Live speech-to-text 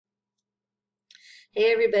Hey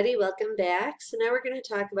everybody, welcome back. So now we're going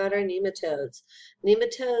to talk about our nematodes.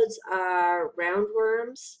 Nematodes are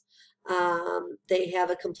roundworms. They have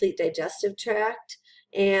a complete digestive tract,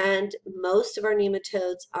 and most of our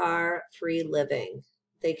nematodes are free living.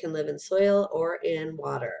 They can live in soil or in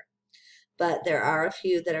water, but there are a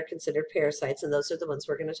few that are considered parasites, and those are the ones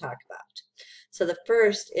we're going to talk about. So the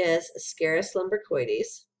first is Ascaris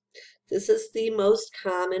lumbricoides. This is the most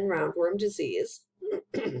common roundworm disease.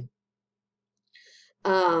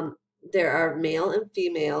 There are male and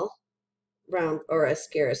female round or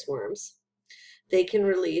Ascaris worms. They can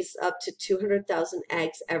release up to 200,000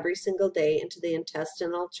 eggs every single day into the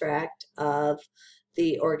intestinal tract of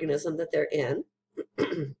the organism that they're in.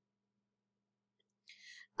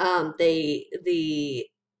 The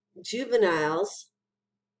juveniles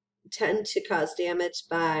tend to cause damage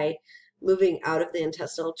by moving out of the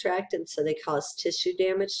intestinal tract, and so they cause tissue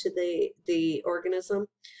damage to the organism.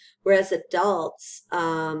 Whereas adults,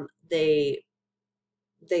 they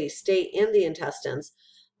stay in the intestines,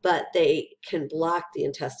 but they can block the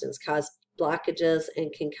intestines, cause blockages,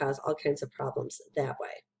 and can cause all kinds of problems that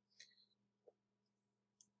way.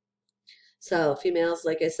 So females,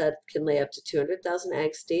 like I said, can lay up to 200,000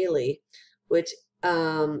 eggs daily, which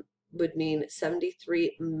would mean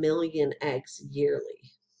 73 million eggs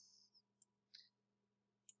yearly.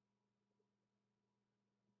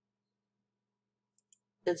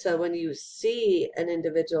 And so when you see an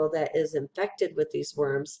individual that is infected with these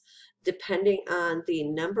worms, depending on the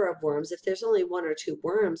number of worms, if there's only one or two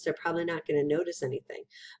worms, they're probably not going to notice anything.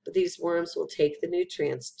 But these worms will take the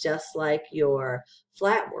nutrients just like your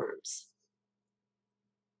flatworms.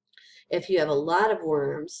 If you have a lot of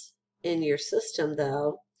worms in your system,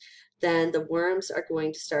 though, then the worms are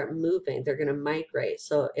going to start moving. They're going to migrate.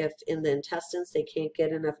 So if in the intestines they can't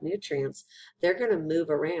get enough nutrients, they're going to move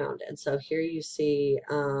around. And so here you see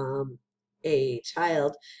a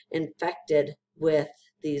child infected with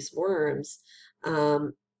these worms,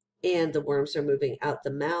 and the worms are moving out the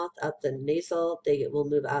mouth, out the nasal. They will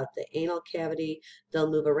move out the anal cavity. They'll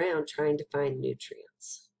move around trying to find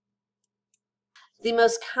nutrients. The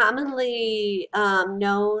most commonly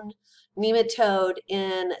known nematode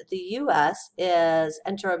in the U.S. is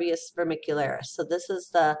Enterobius vermicularis. So this is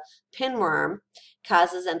the pinworm,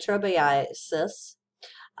 causes enterobiasis,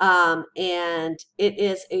 and it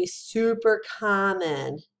is a super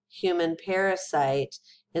common human parasite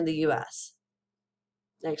in the U.S.,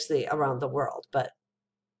 actually around the world. But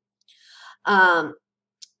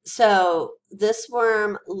so this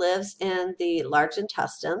worm lives in the large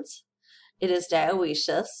intestines. It is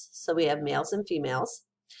dioecious, so we have males and females.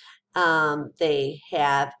 They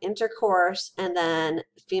have intercourse, and then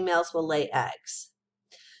females will lay eggs.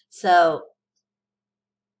 So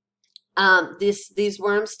these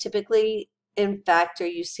worms typically infect, or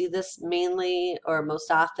you see this mainly or most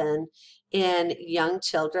often in young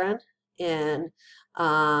children, in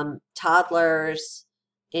toddlers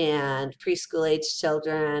and preschool age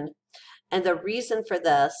children. And the reason for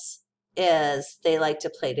this is they like to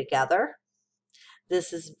play together.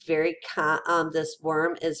 This is this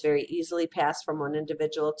worm is very easily passed from one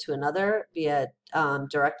individual to another via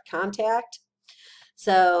direct contact.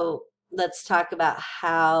 So let's talk about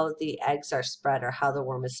how the eggs are spread, or how the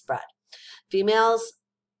worm is spread. Females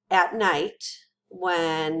at night,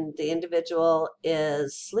 when the individual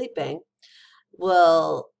is sleeping,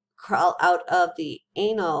 will crawl out of the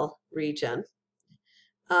anal region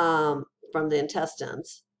from the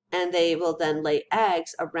intestines, and they will then lay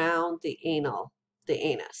eggs around the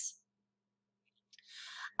anus.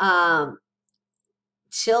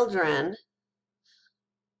 Children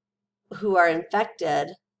who are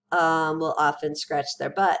infected will often scratch their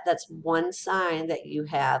butt. That's one sign that you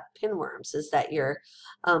have pinworms, is that your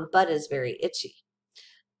butt is very itchy.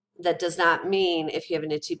 That does not mean, if you have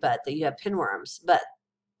an itchy butt, that you have pinworms, but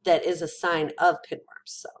that is a sign of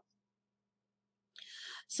pinworms.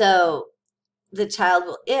 So the child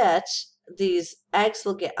will itch. These eggs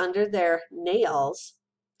will get under their nails,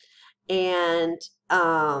 and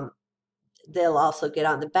they'll also get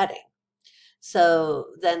on the bedding.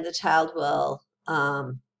 So then the child will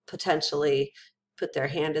potentially put their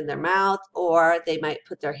hand in their mouth, or they might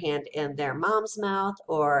put their hand in their mom's mouth,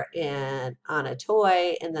 or on a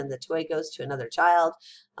toy, and then the toy goes to another child.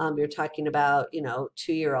 You're talking about,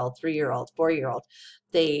 2-year-old, 3-year-old, 4-year-old.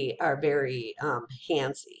 They are very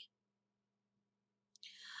handsy.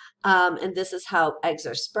 And this is how eggs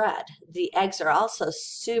are spread. The eggs are also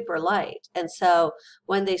super light, and so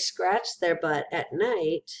when they scratch their butt at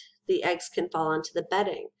night, the eggs can fall onto the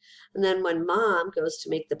bedding. And then when mom goes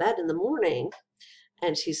to make the bed in the morning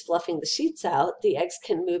and she's fluffing the sheets out, the eggs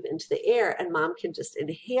can move into the air, and mom can just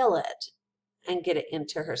inhale it and get it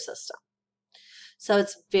into her system. So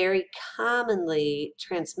it's very commonly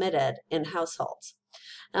transmitted in households.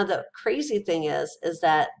 Now, the crazy thing is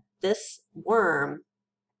that this worm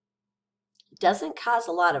doesn't cause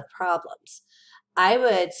a lot of problems. I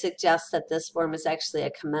would suggest that this worm is actually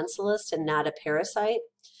a commensalist and not a parasite,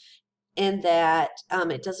 in that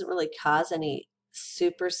it doesn't really cause any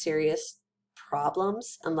super serious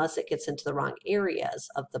problems unless it gets into the wrong areas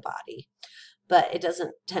of the body. But it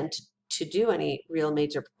doesn't tend to do any real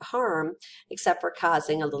major harm except for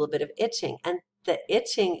causing a little bit of itching. And the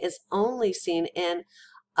itching is only seen in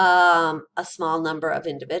a small number of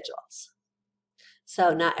individuals.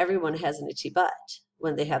 So not everyone has an itchy butt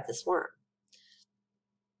when they have this worm.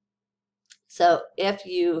 So if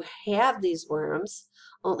you have these worms,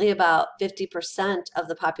 only about 50% of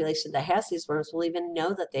the population that has these worms will even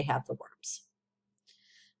know that they have the worms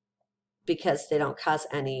because they don't cause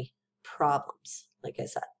any problems, like I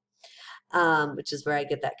said, which is where I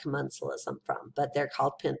get that commensalism from. But they're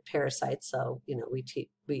called parasites, so you know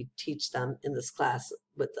we teach them in this class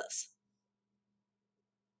with this.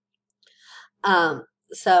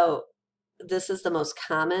 So this is the most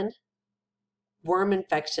common worm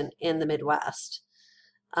infection in the Midwest.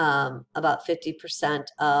 About 50%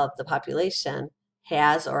 of the population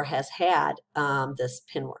has or has had this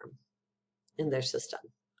pinworm in their system.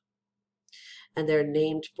 And they're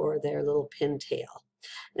named for their little pin tail.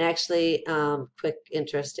 And actually, quick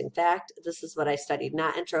interesting fact, this is what I studied,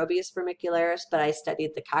 not Enterobius vermicularis, but I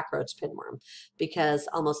studied the cockroach pinworm because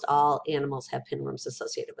almost all animals have pinworms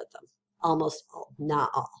associated with them. Almost all, not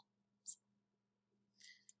all.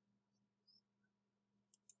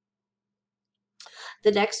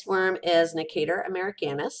 The next worm is Necator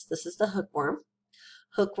americanus. This is the hookworm.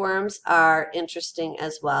 Hookworms are interesting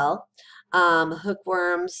as well.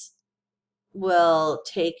 Hookworms will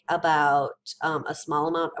take about a small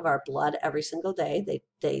amount of our blood every single day.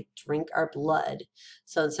 They drink our blood.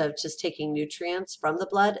 So instead of just taking nutrients from the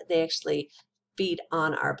blood, they actually feed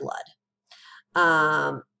on our blood.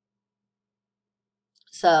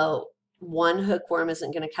 So one hookworm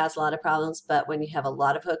isn't going to cause a lot of problems, but when you have a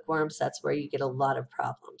lot of hookworms, that's where you get a lot of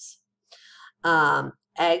problems.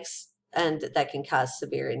 Eggs, and that can cause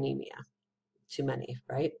severe anemia. Too many,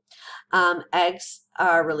 right? Eggs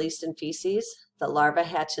are released in feces. The larvae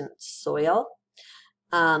hatch in soil.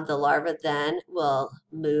 The larva then will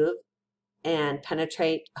move and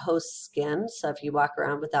penetrate host skin. So if you walk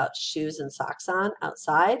around without shoes and socks on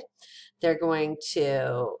outside, they're going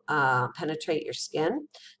to penetrate your skin.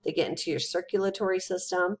 They get into your circulatory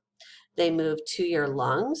system. They move to your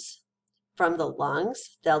lungs. From the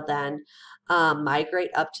lungs, they'll then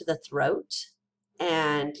migrate up to the throat.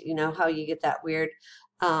 And you know how you get that weird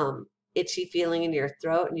itchy feeling in your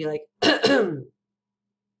throat and you're like,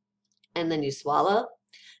 and then you swallow?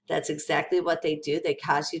 That's exactly what they do. They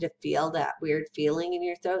cause you to feel that weird feeling in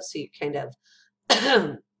your throat. So you kind of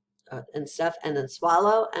and stuff, and then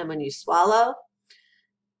swallow. And when you swallow,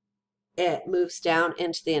 it moves down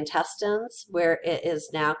into the intestines where it is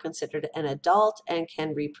now considered an adult and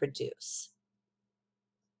can reproduce.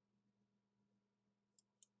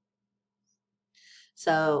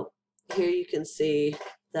 So here you can see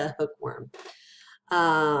the hookworm.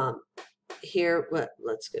 Here,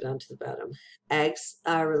 let's go down to the bottom. Eggs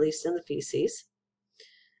are released in the feces.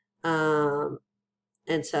 And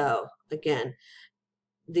so, again,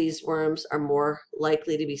 these worms are more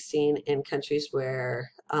likely to be seen in countries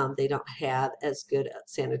where they don't have as good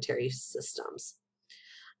sanitary systems.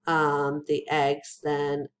 The eggs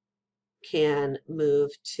then can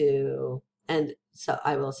move to, and so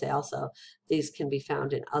I will say also, these can be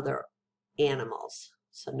found in other animals,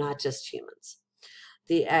 so not just humans.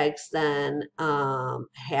 The eggs then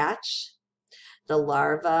hatch. The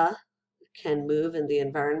larva can move in the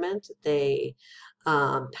environment. They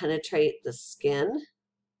penetrate the skin.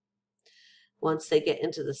 Once they get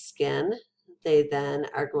into the skin, they then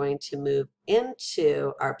are going to move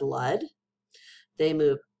into our blood. They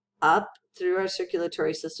move up through our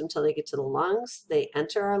circulatory system till they get to the lungs. They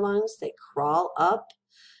enter our lungs. They crawl up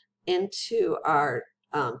into our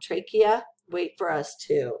trachea, wait for us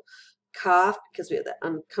to cough because we have that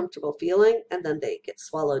uncomfortable feeling, and then they get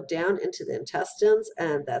swallowed down into the intestines,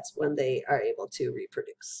 and that's when they are able to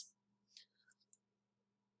reproduce.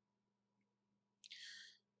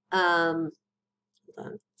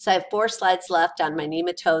 So I have 4 slides left on my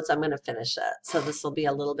nematodes. I'm going to finish it. So this will be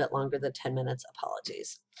a little bit longer than 10 minutes.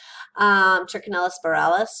 Apologies. Trichinella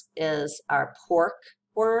spiralis is our pork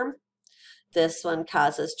worm. This one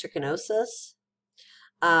causes trichinosis.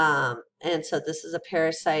 And so this is a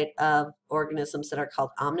parasite of organisms that are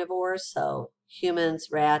called omnivores. So humans,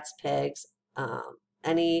 rats, pigs,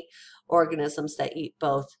 any organisms that eat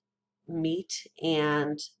both meat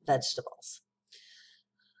and vegetables.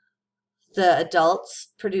 The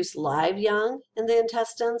adults produce live young in the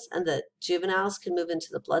intestines, and the juveniles can move into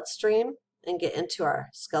the bloodstream and get into our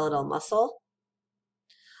skeletal muscle.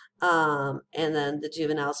 And then the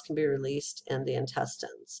juveniles can be released in the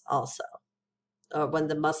intestines also. Or when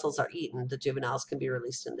the muscles are eaten, the juveniles can be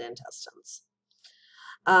released in the intestines.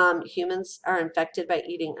 Humans are infected by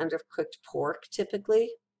eating undercooked pork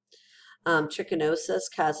typically. Trichinosis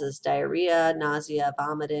causes diarrhea, nausea,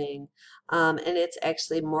 vomiting, and it's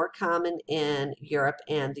actually more common in Europe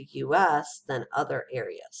and the US than other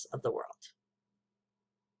areas of the world.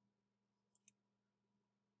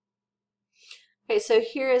 Okay, so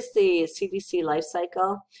here is the CDC life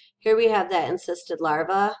cycle. Here we have that encysted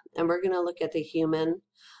larva, and we're going to look at the human.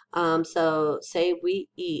 So say we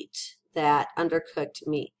eat that undercooked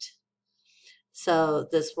meat. So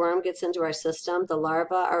this worm gets into our system. The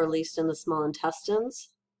larvae are released in the small intestines,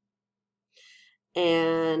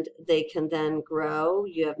 and they can then grow.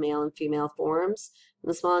 You have male and female forms in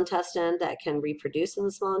the small intestine that can reproduce in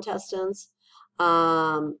the small intestines.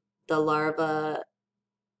 The larvae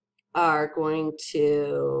are going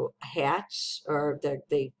to hatch, or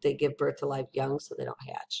they give birth to live young, so they don't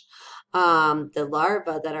hatch. The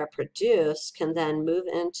larvae that are produced can then move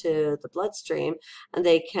into the bloodstream, and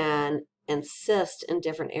they can encysted in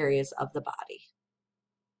different areas of the body,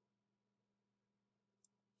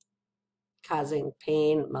 causing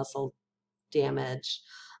pain, muscle damage,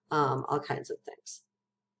 all kinds of things.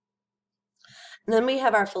 And then we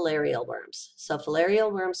have our filarial worms. So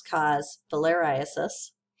filarial worms cause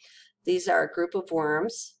filariasis. These are a group of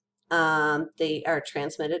worms. They are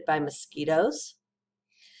transmitted by mosquitoes.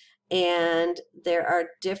 And there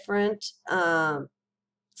are different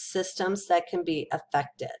systems that can be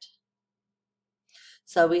affected.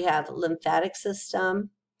 So we have lymphatic system,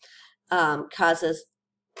 causes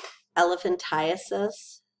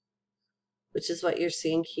elephantiasis, which is what you're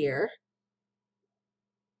seeing here.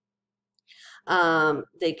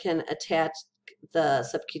 They can attach the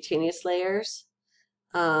subcutaneous layers.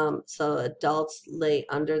 So adults lay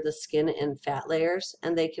under the skin in fat layers,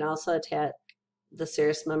 and they can also attack the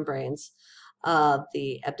serous membranes of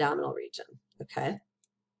the abdominal region. Okay.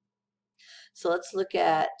 So let's look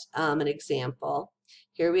at an example.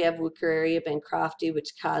 Here we have Wuchereria bancrofti,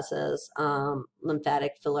 which causes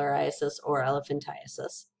lymphatic filariasis or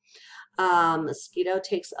elephantiasis. Mosquito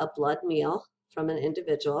takes a blood meal from an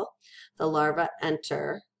individual. The larvae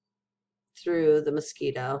enter through the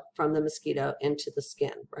mosquito, from the mosquito into the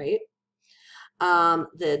skin, right?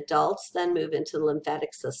 The adults then move into the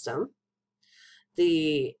lymphatic system.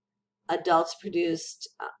 The adults produce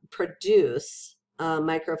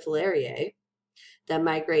microfilariae that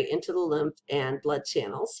migrate into the lymph and blood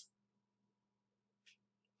channels.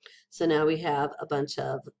 So now we have a bunch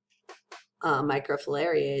of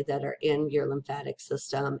microfilariae that are in your lymphatic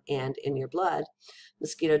system and in your blood.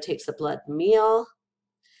 Mosquito takes a blood meal.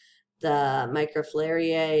 The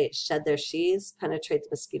microfilariae shed their sheaths, penetrate the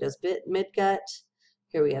mosquito's midgut.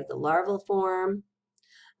 Here we have the larval form.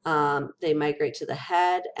 They migrate to the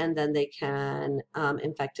head, and then they can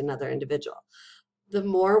infect another individual. The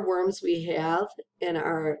more worms we have in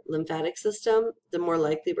our lymphatic system, the more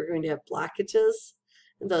likely we're going to have blockages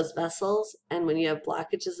in those vessels. And when you have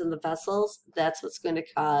blockages in the vessels, that's what's going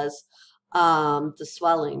to cause the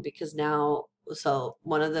swelling, because now, so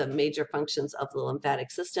one of the major functions of the lymphatic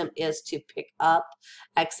system is to pick up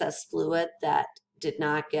excess fluid that did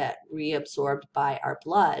not get reabsorbed by our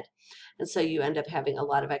blood. And so you end up having a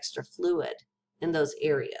lot of extra fluid in those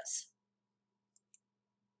areas.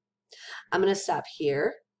 I'm going to stop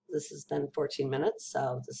here. This has been 14 minutes,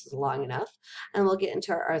 so this is long enough. And we'll get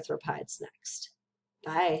into our arthropods next.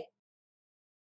 Bye.